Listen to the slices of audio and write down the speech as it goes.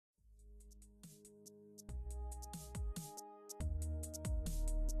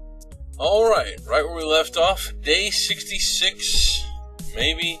Alright, right where we left off, day 66,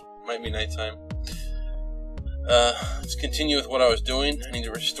 maybe, might be nighttime. Let's continue with what I was doing. I need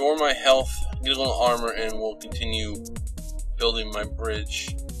to restore my health, get a little armor, and we'll continue building my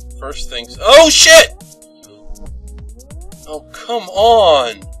bridge. First things... Oh, shit! Oh, come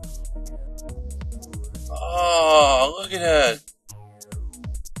on! Oh, look at that.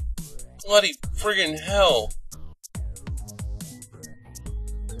 Bloody friggin' hell.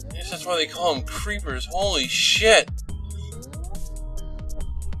 I guess that's why they call them creepers. Holy shit!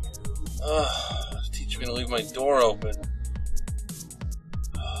 Teach me to leave my door open.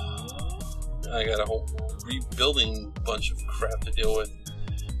 I got a whole rebuilding bunch of crap to deal with.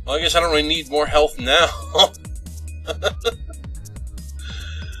 Well, I guess I don't really need more health now.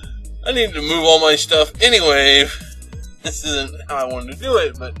 I need to move all my stuff anyway. This isn't how I wanted to do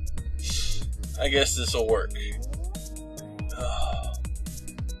it, but I guess this will work.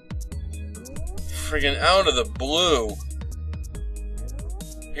 Friggin' out of the blue.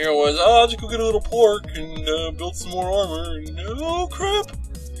 Here it was, I'll just go get a little pork and build some more armor. And, oh, crap!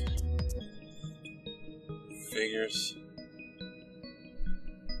 Figures.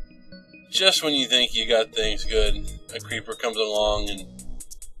 Just when you think you got things good, a creeper comes along and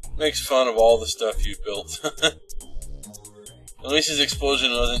makes fun of all the stuff you've built. At least his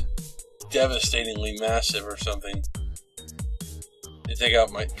explosion wasn't devastatingly massive or something. They take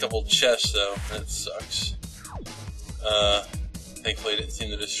out my couple chests though, that sucks. Thankfully it didn't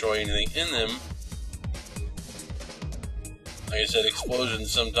seem to destroy anything in them. Like I said,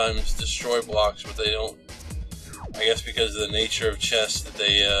 explosions sometimes destroy blocks, but they don't. I guess because of the nature of chests that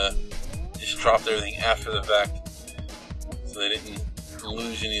they just dropped everything after the fact. So they didn't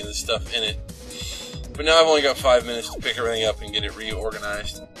lose any of the stuff in it. But now I've only got 5 minutes to pick everything up and get it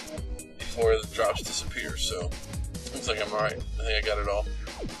reorganized before the drops disappear, so looks like I'm alright. I think I got it all.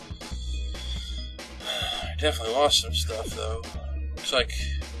 I definitely lost some stuff though. Looks like...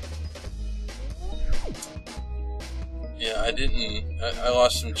 yeah, I didn't... I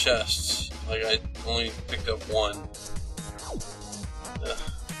lost some chests. Like, I only picked up one.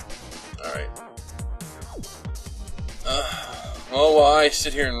 Alright. Well, while I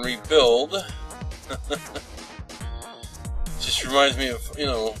sit here and rebuild, it just reminds me of, you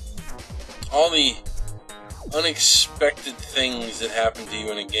know, all the unexpected things that happen to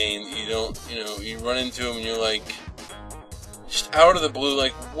you in a game that you don't, you know, you run into them and you're like, just out of the blue,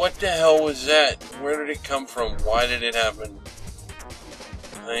 like, what the hell was that? Where did it come from? Why did it happen?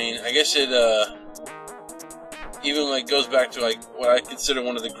 I mean, I guess it, even, like, goes back to, like, what I consider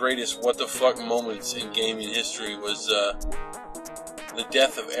one of the greatest what the fuck moments in gaming history was, the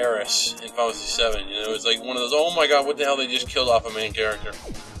death of Eris in Final Fantasy VII. You know, it's like one of those, oh my god, what the hell, they just killed off a main character.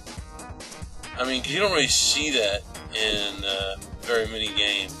 I mean, because you don't really see that in very many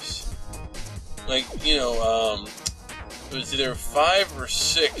games. Like, you know, it was either 5 or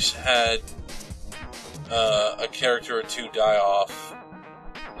 6 had a character or two die off.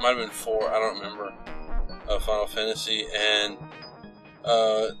 Might have been 4, I don't remember. Final Fantasy, and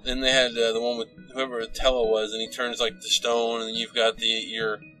then they had the one with whoever Tella was, and he turns like to stone, and then you've got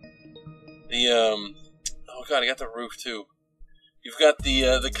oh god, I got the roof too. You've got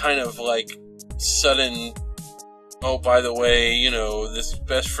the kind of like sudden, oh by the way, you know, this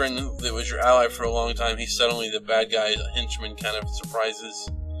best friend that was your ally for a long time, he's suddenly the bad guy, henchman kind of surprises.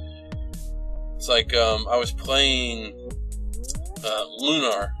 It's like I was playing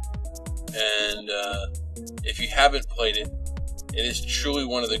Lunar, and if you haven't played it, it is truly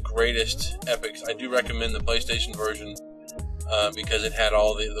one of the greatest epics. I do recommend the PlayStation version because it had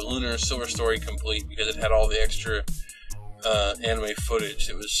all the Lunar Silver Story complete, because it had all the extra anime footage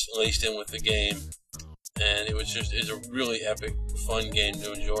that was laced in with the game, and it was a really epic, fun game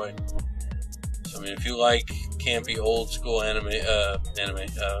to enjoy. So I mean, if you like campy, old school RPGs,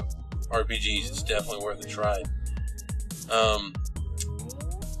 it's definitely worth a try.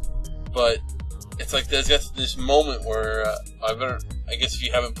 But it's like there's this moment where I guess if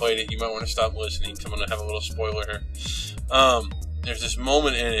you haven't played it, you might want to stop listening, because I'm going to have a little spoiler here. There's this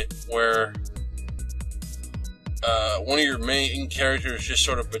moment in it where one of your main characters just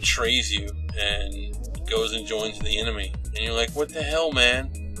sort of betrays you and goes and joins the enemy, and you're like, what the hell,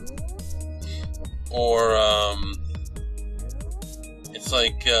 man? Or it's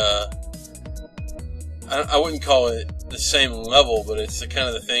like I wouldn't call it the same level, but it's the kind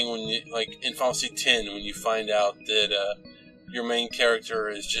of the thing when you, like in Final Fantasy X, when you find out that your main character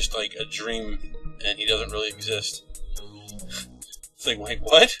is just like a dream and he doesn't really exist. It's like, wait,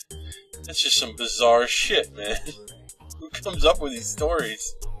 what? That's just some bizarre shit, man. Who comes up with these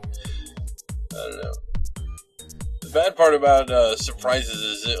stories? I don't know. bad part about surprises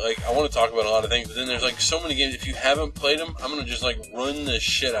is that, like, I want to talk about a lot of things, but then there's like so many games. If you haven't played them, I'm gonna just like run the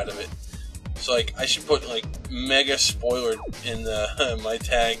shit out of it. So like, I should put like mega spoiler in my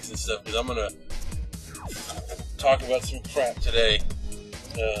tags and stuff, because I'm gonna talk about some crap today.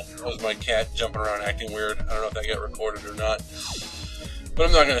 That was my cat jumping around acting weird. I don't know if that got recorded or not, but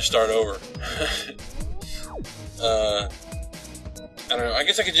I'm not gonna start over. I don't know. I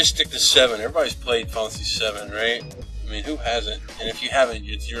guess I could just stick to 7. Everybody's played Final Fantasy 7, right? I mean, who hasn't? And if you haven't,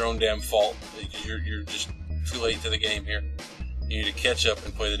 it's your own damn fault. You're just too late to the game here. You need to catch up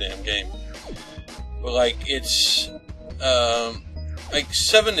and play the damn game. But like, it's like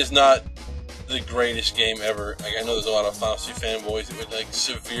 7 is not the greatest game ever. Like, I know there's a lot of Final Fantasy fanboys that would like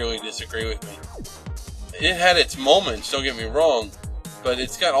severely disagree with me. It had its moments. Don't get me wrong, but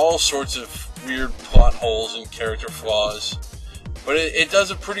it's got all sorts of weird plot holes and character flaws. But it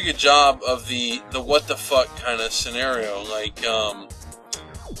does a pretty good job of the what the fuck kind of scenario. Like, I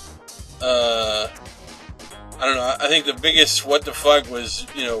don't know. I think the biggest what the fuck was,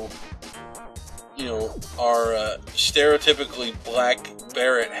 you know, our stereotypically black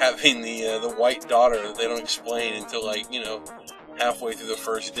Barrett having the white daughter that they don't explain until like, you know, halfway through the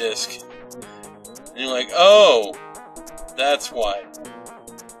first disc. And you're like, oh, that's why.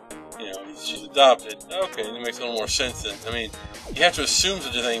 You know, she's adopted. Okay, that makes a little more sense then. I mean, you have to assume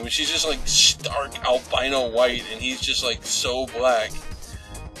such a thing, but she's just like stark albino white, and he's just like so black.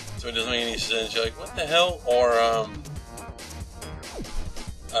 So it doesn't make any sense. You're like, what the hell? Or, I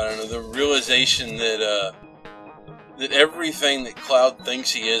don't know, the realization that, that everything that Cloud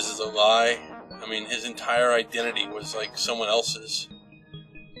thinks he is a lie. I mean, his entire identity was like someone else's.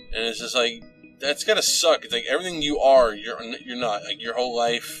 And it's just like, that's gotta suck. It's like everything you are, you're not. Like your whole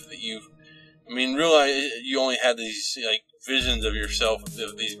life that you've, I mean, realize you only had these like visions of yourself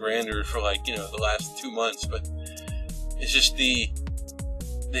of these grandeurs for like, you know, the last 2 months, but it's just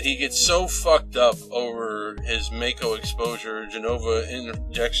that he gets so fucked up over his Mako exposure, Genova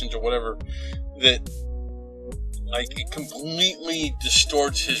injections or whatever, that like it completely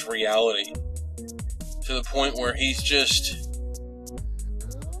distorts his reality to the point where he's just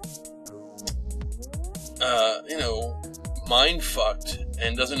you know, mind fucked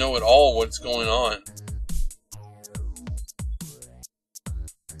and doesn't know at all what's going on.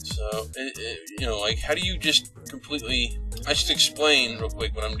 So, you know, like, how do you just completely... I should explain real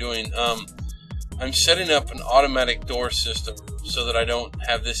quick what I'm doing. I'm setting up an automatic door system so that I don't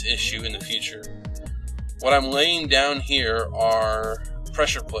have this issue in the future. What I'm laying down here are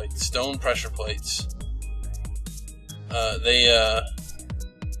pressure plates, stone pressure plates. They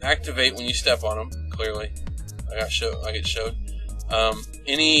activate when you step on them, clearly. I get showed.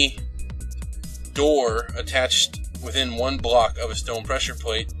 Any door attached within 1 block of a stone pressure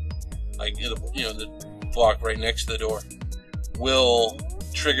plate, like, you know, the block right next to the door, will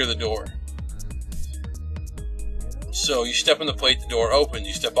trigger the door. So you step on the plate, the door opens.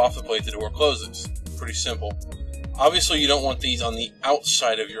 You step off the plate, the door closes. Pretty simple. Obviously, you don't want these on the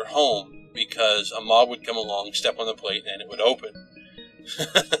outside of your home, because a mob would come along, step on the plate, and it would open.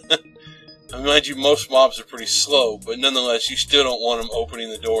 I mean, mind you, most mobs are pretty slow, but nonetheless, you still don't want them opening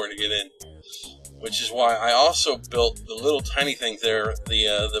the door to get in. Which is why I also built the little tiny things there,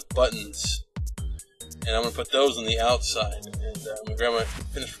 the buttons, and I'm going to put those on the outside. And I'm going to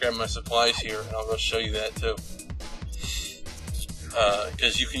finish grabbing my supplies here, and I'll go show you that too.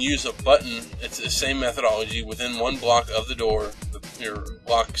 Because you can use a button, it's the same methodology, within 1 block of the door, your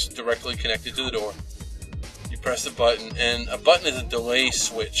block's directly connected to the door. You press the button, and a button is a delay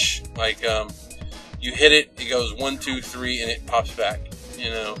switch. Like, you hit it, it goes 1, 2, 3, and it pops back,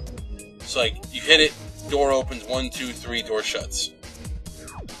 you know. It's like, you hit it, door opens, 1, 2, 3, door shuts.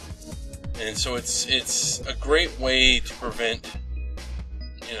 And so it's a great way to prevent,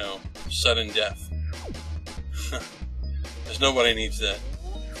 you know, sudden death. Because nobody needs that.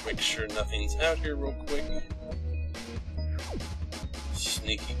 Make sure nothing's out here real quick.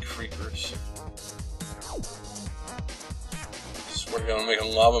 Sneaky creepers. Swear to God, I'm making a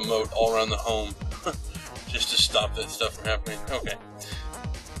lava moat all around the home. Just to stop that stuff from happening. Okay.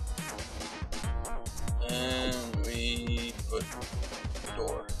 And we put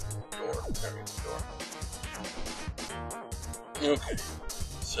door. There we go, door. Okay.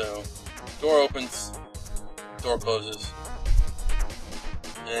 So, door opens, door closes,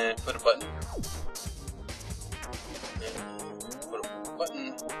 and put a button. And put a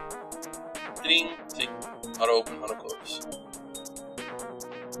button. Ding, see, auto open, auto close.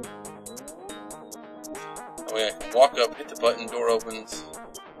 That way I can walk up, hit the button, door opens.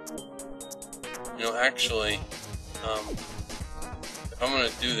 You know, actually, if I'm going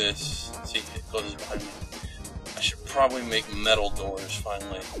to do this, see, it closes behind me. I should probably make metal doors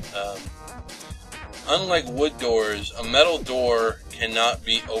finally. Unlike wood doors, a metal door cannot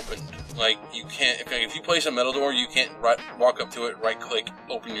be opened. Like, you can't, if you place a metal door, you can't walk up to it, right click,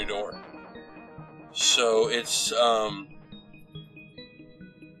 open your door. So it's,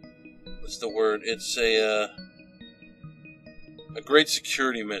 what's the word? It's a great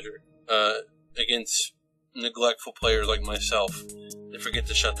security measure, against neglectful players like myself that forget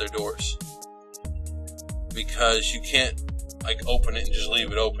to shut their doors. Because you can't, like, open it and just leave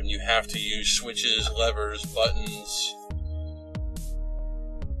it open. You have to use switches, levers, buttons,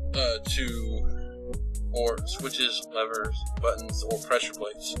 or switches, levers, buttons, or pressure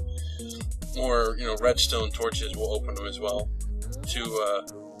plates. Or, you know, redstone torches will open them as well to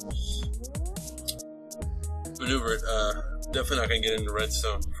maneuver it. Definitely not going to get into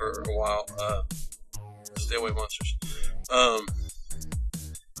redstone for a while. Stay away, monsters.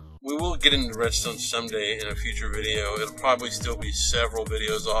 We will get into redstone someday in a future video. It'll probably still be several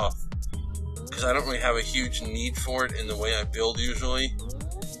videos off, because I don't really have a huge need for it in the way I build usually.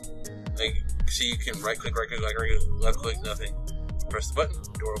 Like, see, you can right click, left click, nothing. Press the button,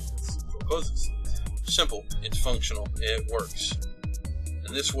 door opens, door closes. Simple. It's functional. It works.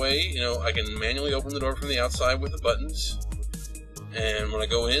 And this way, you know, I can manually open the door from the outside with the buttons. And when I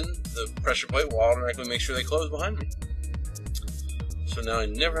go in, the pressure plate will automatically make sure they close behind me. So now I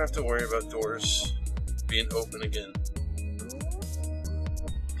never have to worry about doors being open again.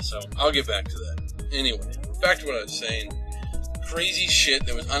 So I'll get back to that. Anyway, back to what I was saying. Crazy shit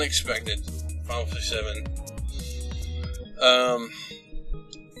that was unexpected. Final Fantasy VII.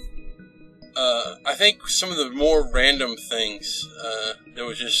 I think some of the more random things that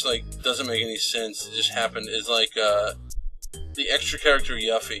was just like doesn't make any sense that just happened is like the extra character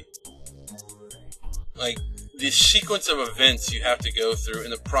Yuffie. Like, the sequence of events you have to go through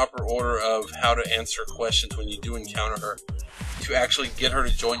in the proper order of how to answer questions when you do encounter her to actually get her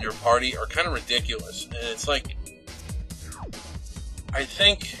to join your party are kind of ridiculous. And it's like, I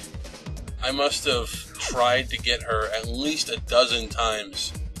think I must have tried to get her at least a dozen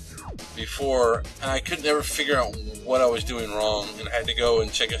times before, and I could never figure out what I was doing wrong, and I had to go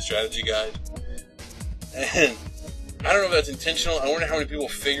and check a strategy guide. And I don't know if that's intentional. I wonder how many people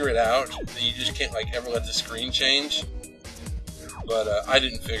figure it out, that you just can't, like, ever let the screen change. But I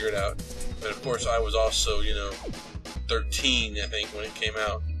didn't figure it out. But of course, I was also, you know, 13, I think, when it came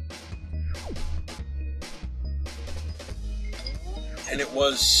out. And it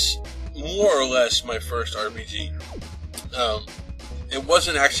was more or less my first RPG. It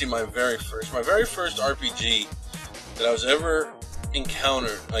wasn't actually my very first. My very first RPG that I was ever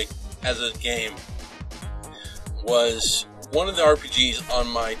encountered, like, as a game, was one of the RPGs on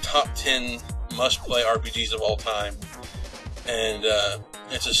my top 10 must-play RPGs of all time. And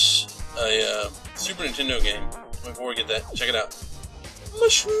it's a Super Nintendo game. Before we get that, check it out.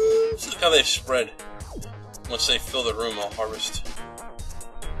 Mushrooms! Look how they spread. Once they fill the room, I'll harvest.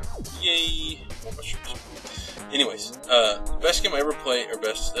 Yay! More mushrooms. Anyways, best game I ever played, or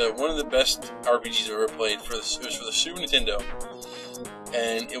one of the best RPGs I ever played, it was for the Super Nintendo.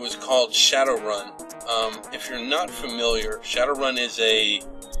 And it was called Shadowrun. If you're not familiar, Shadowrun is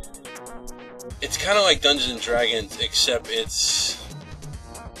it's kind of like Dungeons and Dragons, except it's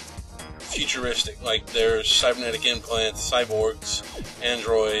futuristic. Like, there's cybernetic implants, cyborgs,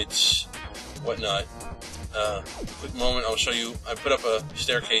 androids, whatnot. Quick moment, I'll show you. I put up a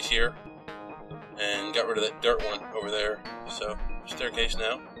staircase here and got rid of that dirt one over there. So, staircase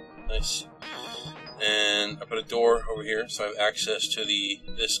now. Nice. And I put a door over here, so I have access to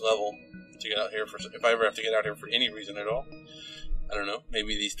this level to get out here if I ever have to get out here for any reason at all. I don't know.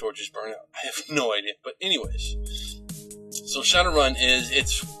 Maybe these torches burn out. I have no idea. But anyways, so Shadowrun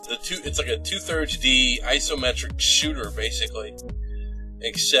it's like a 2/3 D isometric shooter basically,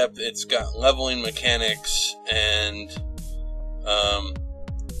 except it's got leveling mechanics, and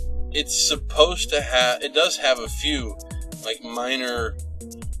it's supposed to have. It does have a few like minor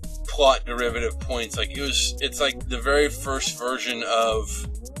plot derivative points. Like it's like the very first version of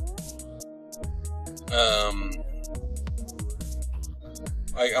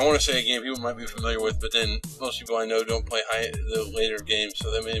I want to say a game people might be familiar with, but then most people I know don't play the later games,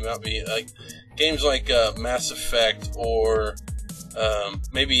 so that may not be like games like Mass Effect or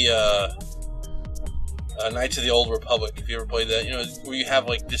maybe Knights of the Old Republic. If you ever played that, you know, where you have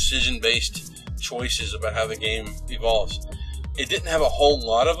like decision-based choices about how the game evolves. It didn't have a whole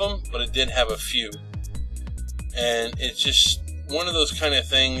lot of them, but it did have a few, and it's just one of those kind of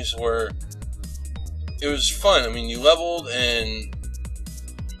things where it was fun. I mean, you leveled, and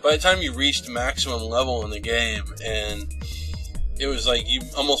by the time you reached maximum level in the game, and it was like you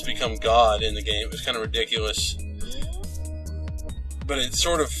almost become God in the game. It was kind of ridiculous. but it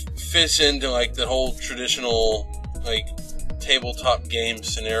sort of fits into like the whole traditional like tabletop game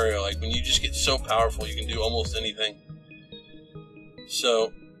scenario. Like when you just get so powerful, you can do almost anything.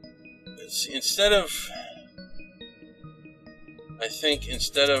 So instead of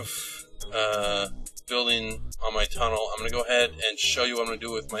building on my tunnel, I'm going to go ahead and show you what I'm going to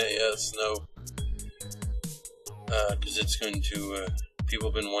do with my snow, because it's going to, people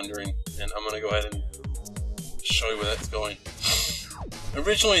have been wondering, and I'm going to go ahead and show you where that's going.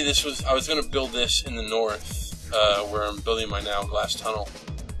 Originally I was going to build this in the north, where I'm building my now glass tunnel,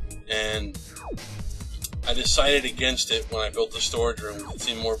 and I decided against it when I built the storage room. It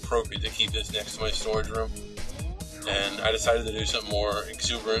seemed more appropriate to keep this next to my storage room. And I decided to do something more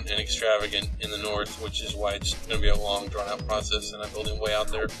exuberant and extravagant in the north, which is why it's going to be a long, drawn-out process, and I'm building way out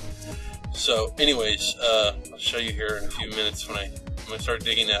there. So, anyways, I'll show you here in a few minutes when I'm going to start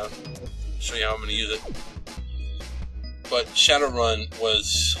digging out, show you how I'm going to use it. But Shadowrun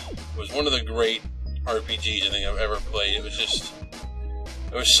was one of the great RPGs I think I've ever played. It was just,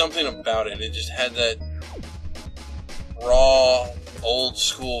 there was something about it. It just had that raw,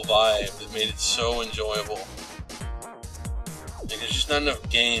 old-school vibe that made it so enjoyable. There's just not enough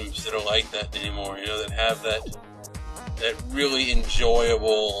games that are like that anymore, you know, that have that really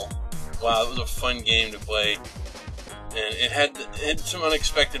enjoyable, wow, it was a fun game to play. And it had some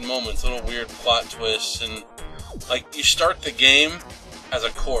unexpected moments, little weird plot twists, and like you start the game as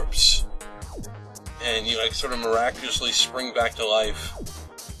a corpse, and you like sort of miraculously spring back to life,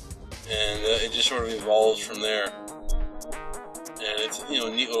 and it just sort of evolves from there. And it's, you know,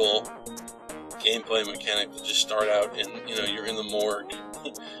 a neat little gameplay mechanic to just start out, and you know, you're in the morgue,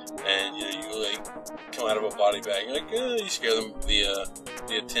 and you know, you like come out of a body bag, you're like, you scare them, the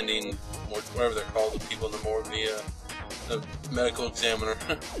attending, or whatever they're called, the people in the morgue, the medical examiner,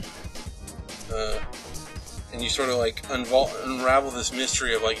 and you sort of like unravel this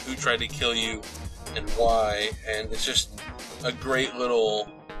mystery of like who tried to kill you and why, and it's just a great little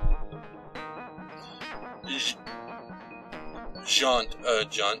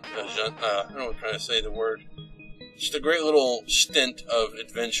I don't know what I'm trying to say the word. Just a great little stint of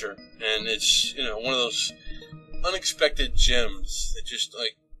adventure, and it's, you know, one of those unexpected gems that just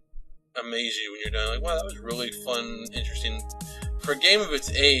like amaze you when you're done. Like, wow, that was really fun, interesting. For a game of its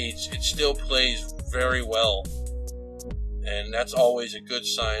age, it still plays very well, and that's always a good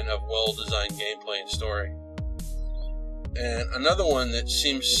sign of well-designed gameplay and story. And another one that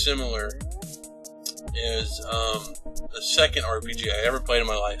seems similar is the second RPG I ever played in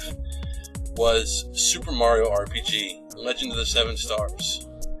my life was Super Mario RPG, Legend of the Seven Stars.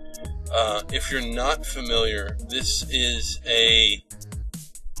 If you're not familiar, this is a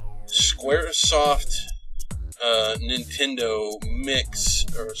Squaresoft Nintendo mix,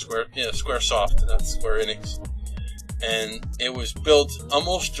 or Squaresoft, not Square Enix. And it was built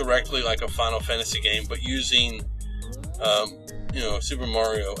almost directly like a Final Fantasy game, but using you know, Super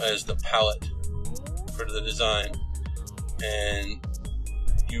Mario as the palette for the design. And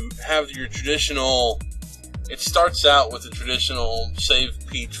you have your traditional, it starts out with the traditional save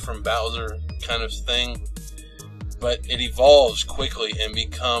Peach from Bowser kind of thing, but it evolves quickly and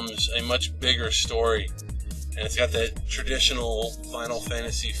becomes a much bigger story, and it's got that traditional Final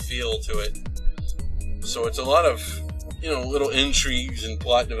Fantasy feel to it. So it's a lot of, you know, little intrigues and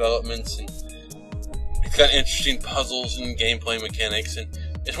plot developments, and it's got interesting puzzles and gameplay mechanics, and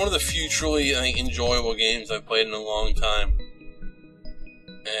it's one of the few truly, I think, enjoyable games I've played in a long time.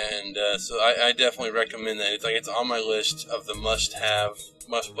 And so I definitely recommend that. It's like, it's on my list of the must-have,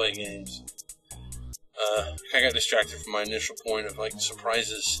 must-play games. I got distracted from my initial point of like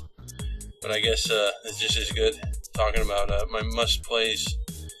surprises, but I guess it's just as good talking about my must-plays.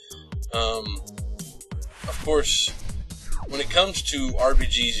 Of course, when it comes to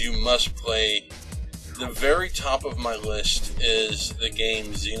RPGs you must play, the very top of my list is the game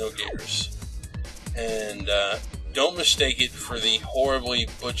Xenogears. And don't mistake it for the horribly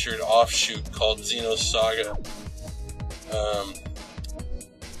butchered offshoot called Xenosaga.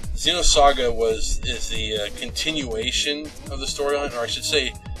 Xenosaga is the continuation of the storyline, or I should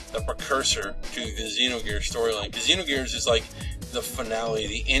say the precursor to the Xenogears storyline. Because Xenogears is like the finale,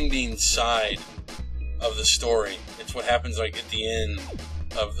 the ending side of the story. It's what happens like at the end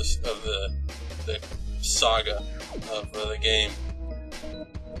of the saga of the game.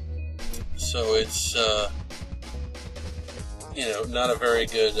 So it's you know, not a very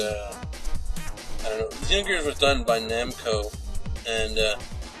good I don't know. Xenogears was done by Namco, and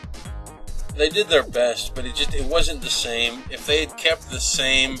they did their best, but it wasn't the same. If they had kept the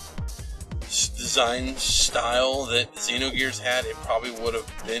same design style that Xenogears had, it probably would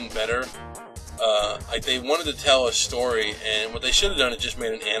have been better. Like they wanted to tell a story, and what they should have done is just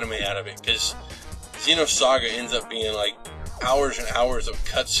made an anime out of it, because Xenosaga ends up being like hours and hours of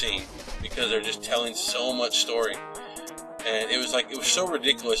cutscene because they're just telling so much story. And it was so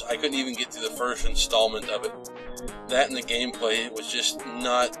ridiculous, I couldn't even get through the first installment of it. That and the gameplay was just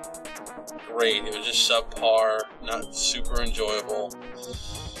not great. It was just subpar, not super enjoyable.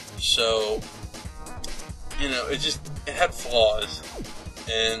 So, you know, it had flaws,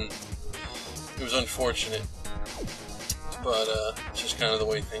 and it was unfortunate. But it's just kind of the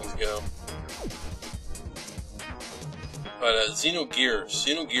way things go. But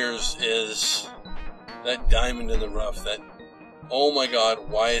Xenogears is that diamond in the rough, that oh my god,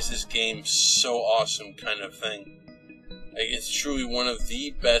 why is this game so awesome kind of thing. Like, it's truly one of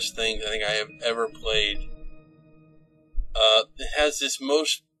the best things I think I have ever played. It has this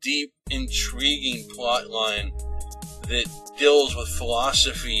most deep, intriguing plot line that deals with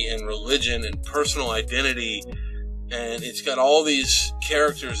philosophy and religion and personal identity, and it's got all these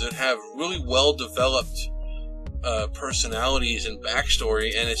characters that have really well developed personalities and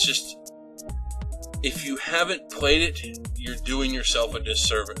backstory, and it's just, if you haven't played it, you're doing yourself a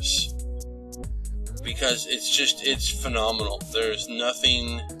disservice, because it's phenomenal. There's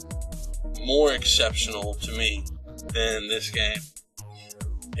nothing more exceptional to me than this game.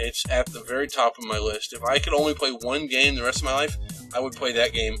 It's at the very top of my list. If I could only play one game the rest of my life, I would play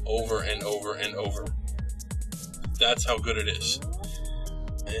that game over and over and over. That's how good it is.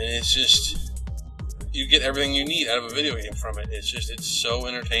 And it's just, you get everything you need out of a video game from it. It's so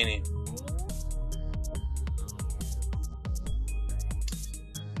entertaining.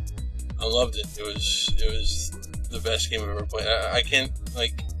 I loved it. It was the best game I've ever played. I can't,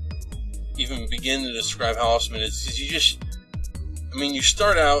 like, even begin to describe how awesome it is, because you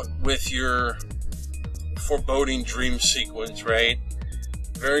start out with your foreboding dream sequence, right?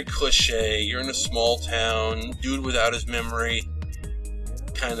 Very cliche. You're in a small town, dude without his memory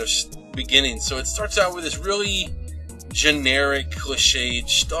kind of beginning. So it starts out with this really generic, cliched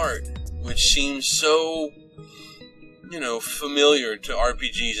start, which seems so, familiar to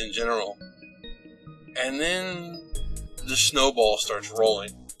RPGs in general. And then the snowball starts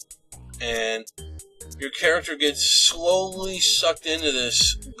rolling, and your character gets slowly sucked into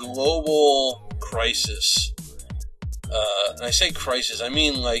this global crisis. And I say crisis, I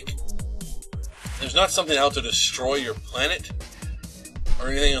mean, like, there's not something out to destroy your planet or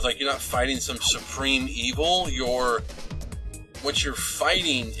anything. It's like you're not fighting some supreme evil. What you're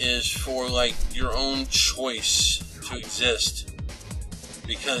fighting is for, like, your own choice to exist,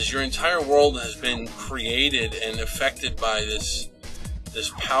 because your entire world has been created and affected by this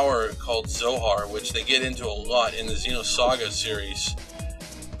power called Zohar, which they get into a lot in the Xenosaga series.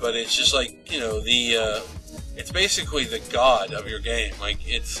 But it's just like, it's basically the god of your game. Like,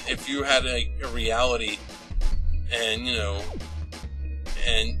 it's, if you had a reality and,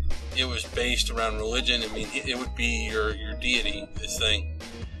 and it was based around religion, it would be your deity, this thing.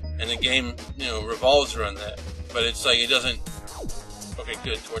 And the game, revolves around that. But it's like, it doesn't... Okay,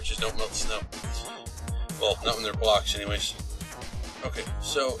 good, torches don't melt snow. Well, not when they're blocks, anyways. Okay,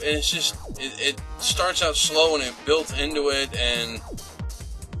 so it's just, it starts out slow and it builds into it, and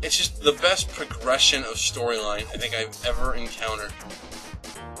it's just the best progression of storyline I think I've ever encountered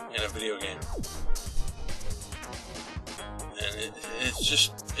in a video game. And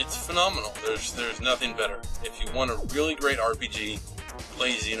it's phenomenal. There's nothing better. If you want a really great RPG,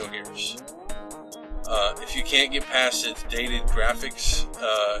 play Xenogears. If you can't get past its dated graphics,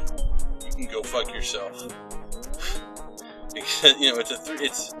 you can go fuck yourself. Because,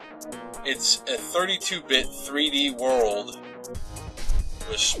 it's a 32-bit 3D world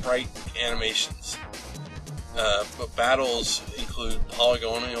with sprite animations. But battles include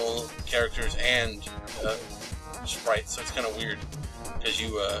polygonal characters and sprites, so it's kind of weird, because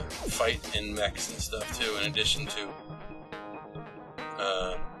you fight in mechs and stuff too, in addition to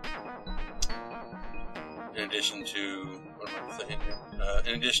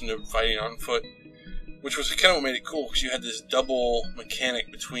in addition to fighting on foot, which was kind of what made it cool, because you had this double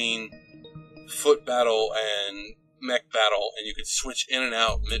mechanic between foot battle and mech battle, and you could switch in and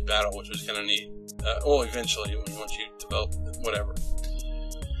out mid-battle, which was kind of neat. Well, eventually, once you develop whatever.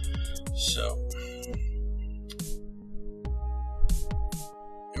 So,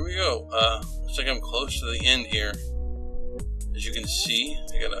 here we go. Looks like I'm close to the end here. As you can see,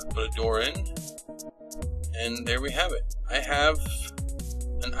 I gotta put a door in, and there we have it. I have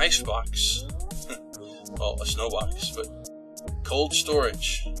an ice box. Well, a snow box, but cold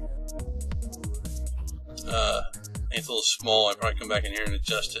storage. It's a little small. I'll probably come back in here and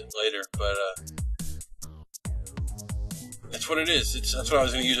adjust it later, but That's what it is. That's what I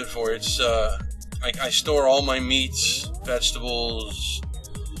was going to use it for. It's I store all my meats, vegetables,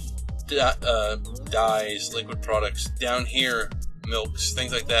 dyes, liquid products down here, milks,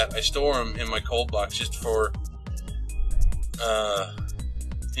 things like that. I store them in my cold box just for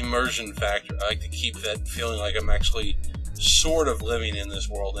immersion factor. I like to keep that feeling like I'm actually sort of living in this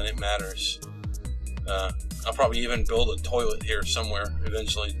world and it matters. I'll probably even build a toilet here somewhere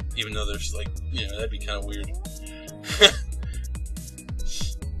eventually, even though there's like, you know, that'd be kind of weird.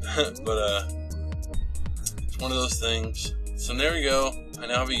 But it's one of those things. So there we go. I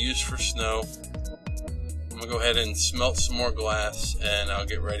now have a use for snow. I'm gonna go ahead and smelt some more glass, and I'll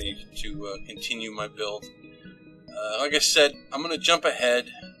get ready to continue my build. Like I said, I'm gonna jump ahead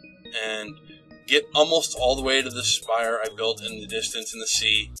and get almost all the way to the spire I built in the distance in the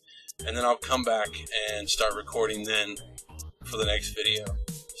sea, and then I'll come back and start recording then for the next video.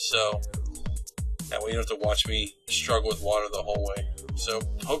 So that way you don't have to watch me struggle with water the whole way. So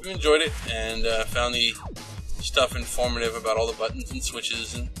hope you enjoyed it and found the stuff informative about all the buttons and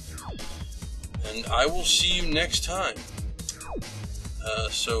switches, and I will see you next time.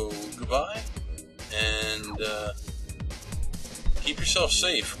 So goodbye, and keep yourself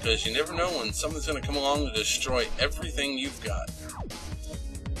safe, because you never know when something's going to come along to destroy everything you've got.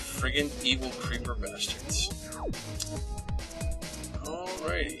 Friggin' evil creeper bastards.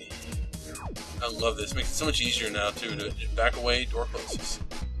 Alrighty. I love this. It makes it so much easier now, too, to just back away, door closes.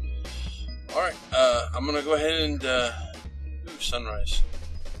 Alright, I'm going to go ahead and... ooh, sunrise.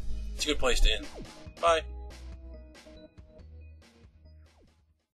 It's a good place to end. Bye.